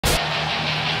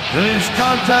This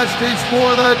contest is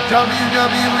for the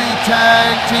WWE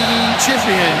Tag Team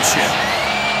Championship,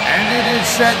 and it is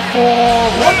set for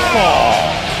one fall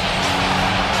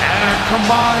at a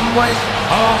combined weight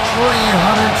of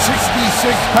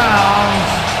 366 pounds.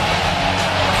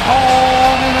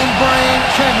 Coleman and Brain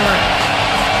Kendrick.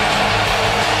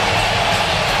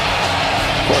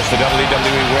 Of course, the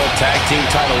WWE World Tag Team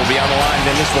title will be on the line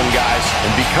in this one, guys.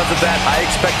 And because of that, I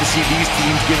expect to see these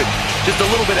teams give it just a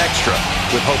little bit extra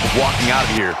with hope of walking out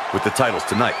of here with the titles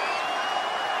tonight.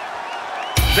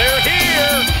 They're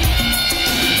here!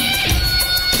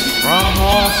 From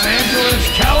Los Angeles,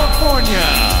 California,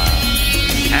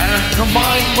 at a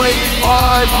combined weight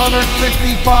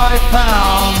 555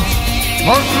 pounds,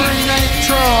 Mercury Nate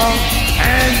Trump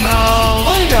and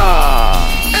Hooligans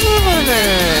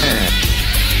MNM.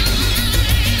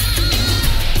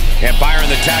 Empire and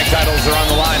the tag titles are on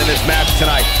the line in this match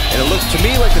tonight. And it looks to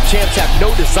me like the champs have no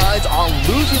designs on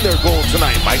losing their gold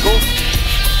tonight, Michael.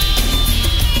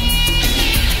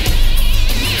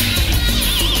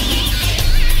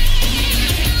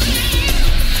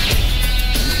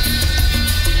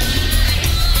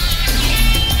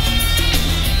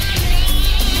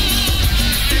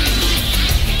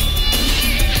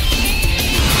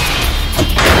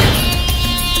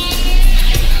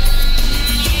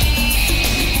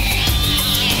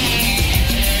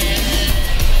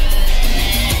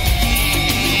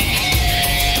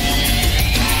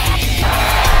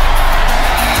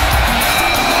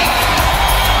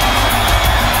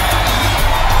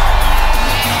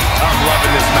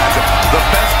 The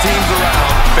best teams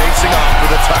around facing off for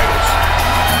the titles.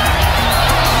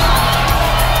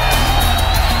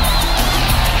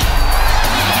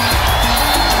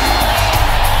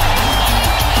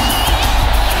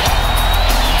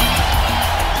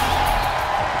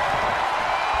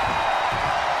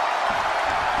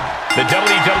 The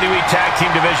WWE Tag Team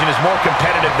division is more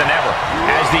competitive than ever.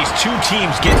 As these two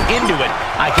teams get into it,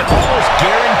 I can almost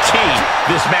guarantee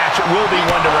this match will be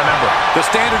one to remember. The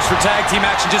standards for tag team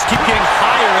action just keep getting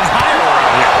higher and higher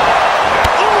around here.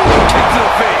 Ooh, kick to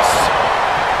the face.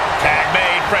 Tag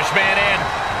made, fresh man in.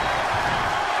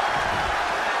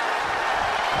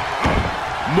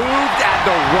 Moved at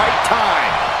the right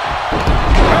time.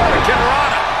 Hurricane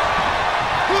Rana.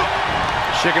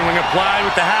 Chicken wing applied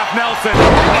with the half Nelson.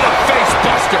 And a face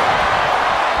buster.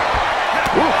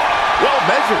 Ooh, well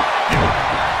measured.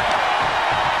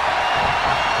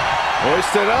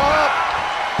 Hoisted up.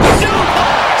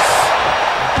 Suplex.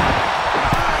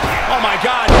 Oh my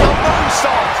God, no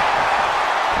moonsault.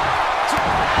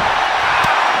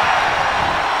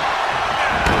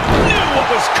 Knew what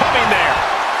was coming there.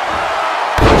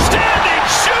 Standing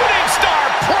shooting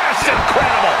star press,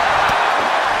 incredible.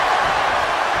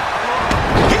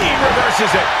 He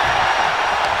reverses it.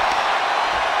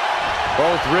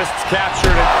 Both wrists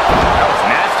captured it. That was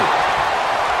nasty.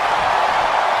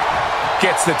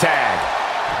 Gets the tag.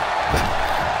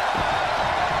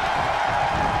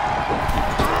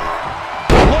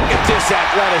 Look at this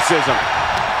athleticism.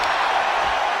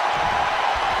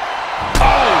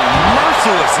 Oh,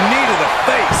 merciless knee to the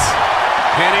face.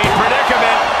 Penny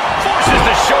predicament. Forces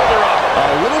the shoulder up.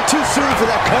 A little too soon for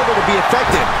that cover to be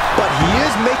effective, but he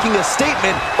is making a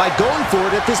statement by going for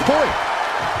it at this point.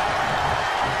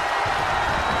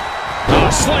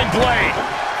 Sling blade.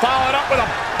 Followed up with a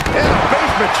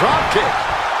basement drop kick.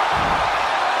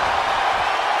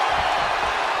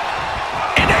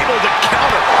 And able to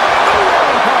counter. The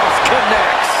roundhouse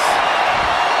connects.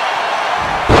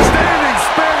 Standing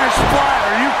Spanish fly.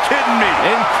 Are you kidding me?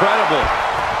 Incredible.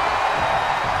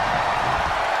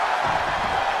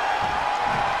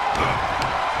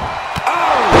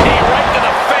 Oh, knee right to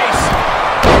the face.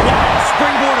 Wow,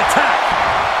 springboard attack.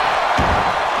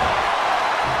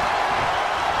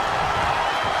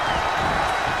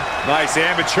 Nice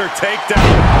amateur takedown.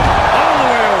 All the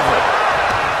way over.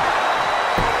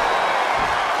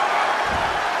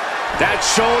 That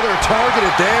shoulder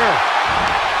targeted there.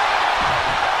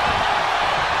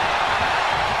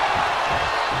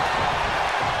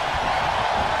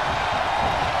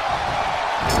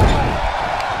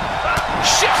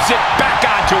 Shifts it back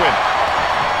onto him.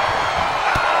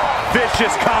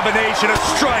 Vicious combination of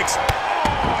strikes.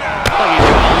 Oh, he's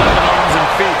got 11 arms and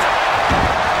feet.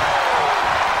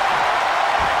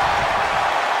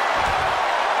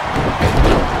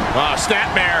 Oh,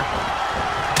 snapmare.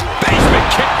 Basement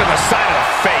kick to the side of the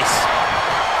face.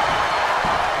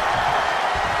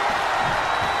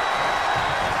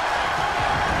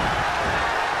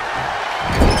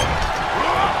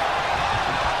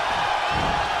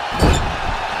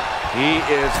 He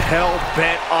is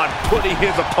hell-bent on putting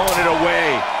his opponent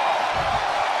away.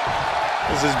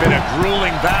 This has been a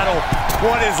grueling battle.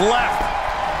 What is left?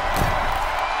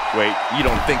 Wait, you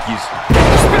don't think he's...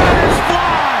 Spanish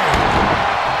fly!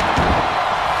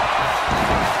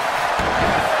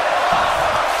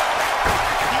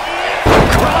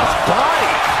 Cross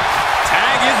body.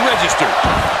 Tag is registered.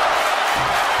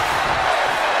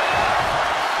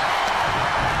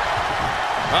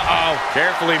 Uh-oh,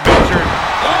 carefully measured.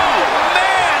 Oh,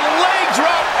 man, leg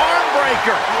drop arm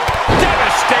breaker.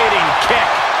 Devastating kick.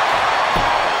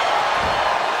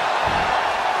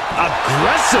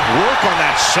 Aggressive work on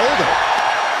that shoulder.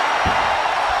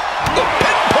 The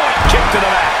pinpoint kick to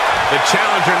the back. The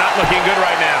challenger not looking good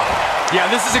right now. Yeah,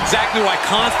 this is exactly why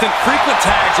constant, frequent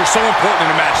tags are so important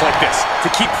in a match like this, to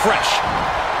keep fresh.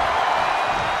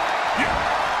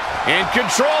 In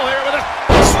control here with a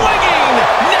swinging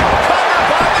neck cutter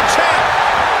by the champ.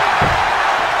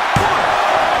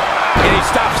 And he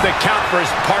stops the count for his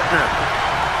partner.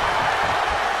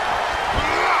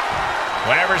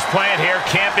 Whatever's planned here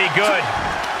can't be good.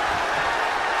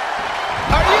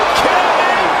 Are you kidding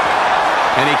me?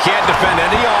 And he can't defend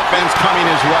any offense coming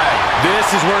his way. This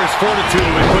is where his fortitude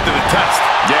will be put to the test.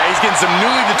 Yeah, he's getting some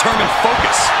newly determined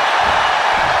focus.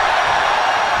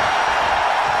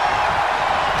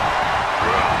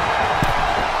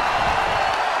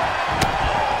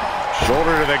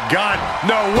 Shoulder to the gun.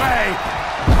 No way.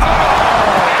 Oh,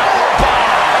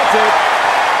 that's it.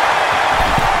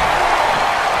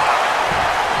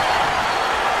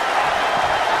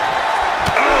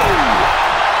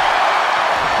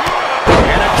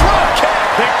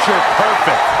 Picture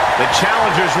perfect. The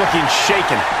challenger's looking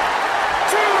shaken.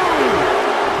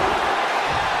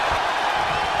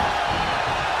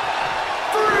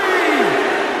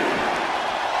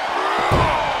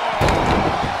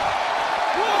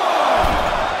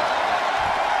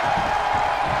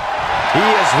 He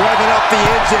is revving up the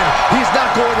engine. He's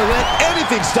not going to let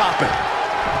anything stop him.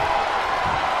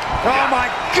 Oh, my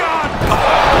God. Oh,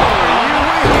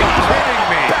 are you kidding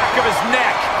me? Back of his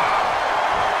neck.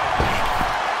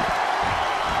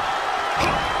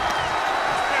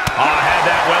 Oh, had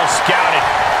that well scouted.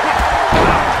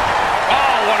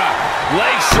 Oh, what a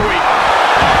leg sweep.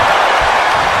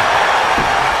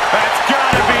 That's got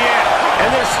to be it.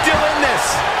 And they're still in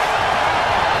this.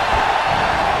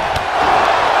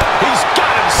 He's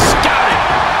got him scouted.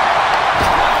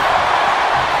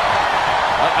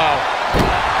 Uh-oh.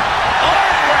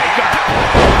 Arm breaker.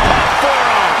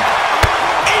 Forearm.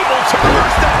 Able to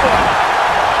reverse that one.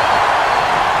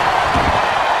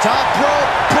 Top rope,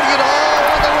 putting it all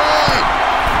on the line.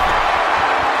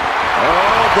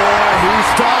 Oh, boy, he's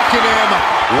stalking him.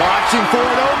 Watching for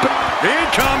it open.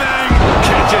 Incoming.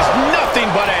 Catches nothing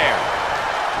but air.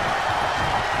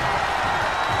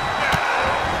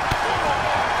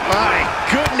 My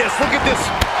goodness, look at this.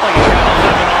 Like he's got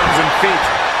 11 arms and feet.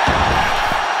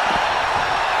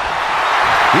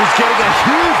 He's getting a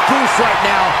huge boost right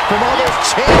now from all those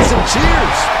chants and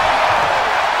cheers.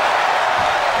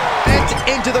 And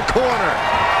into the corner.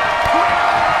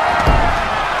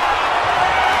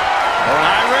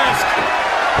 High risk.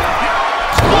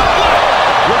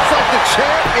 Looks like the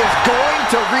champ is going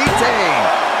to retain.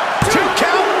 2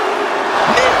 count.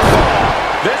 Near fall.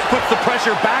 This puts the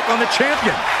pressure back on the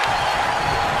champion.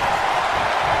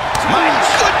 My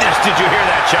goodness, did you hear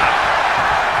that shot?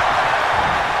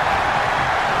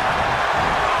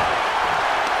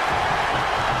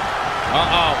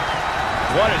 Uh-oh.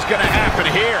 What is going to happen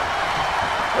here?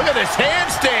 Look at this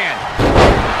handstand.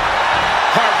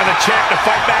 Hard for the champ to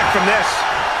fight back from this.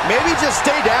 Maybe just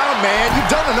stay down, man. You've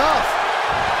done enough.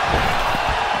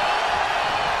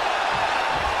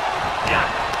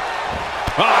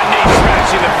 Oh, knee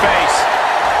scratching the face.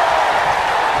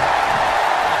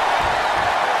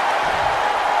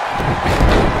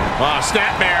 Oh,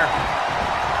 snapmare.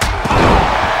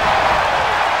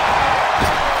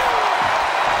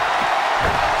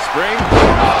 Spring.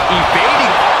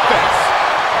 Evading offense.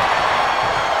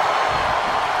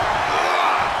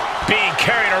 Being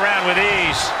carried around with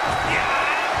ease.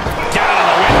 Down on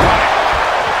the windpipe.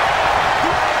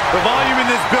 The volume in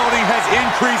this building has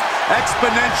increased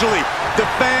exponentially. The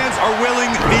fans are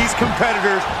willing these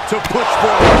competitors to push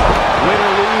forward. Win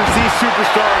or lose, these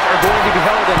superstars are going to be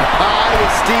held in high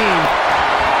esteem.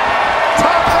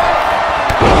 Top rope!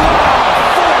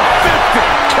 450!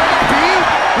 Can it be?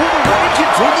 Will the reign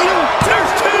continue?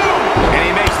 There's 2! And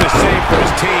he makes the save for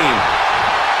his team.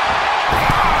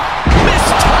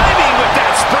 Missed timing with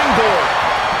that springboard.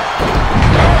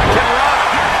 Can rock.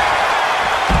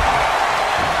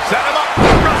 Set him up.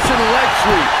 Russian leg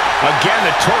sweep. Again,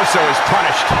 the torso is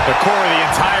punished. The core of the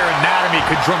entire anatomy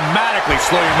could dramatically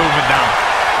slow your movement down.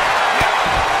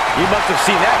 He must have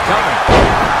seen that coming.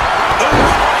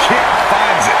 Kick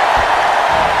finds it.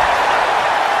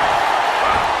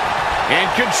 In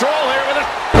control here with a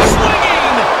swinging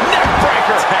neck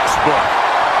breaker. Textbook.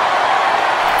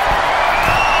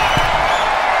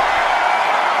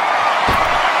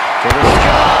 To the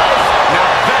skies. Now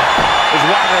that is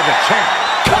why they're the champ.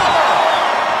 Cover.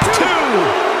 2,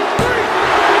 3.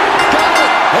 Got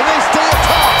it. And they stay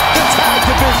atop the tag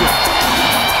division.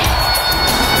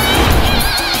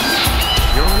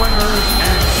 Your winners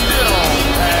and still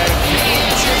tag team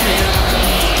champions,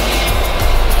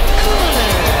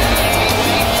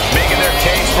 Making their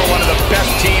case for one of the best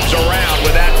teams around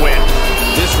with that win.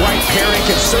 This right pairing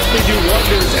can certainly do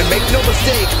wonders, and make no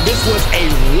mistake, this was a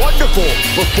wonderful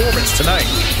performance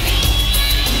tonight.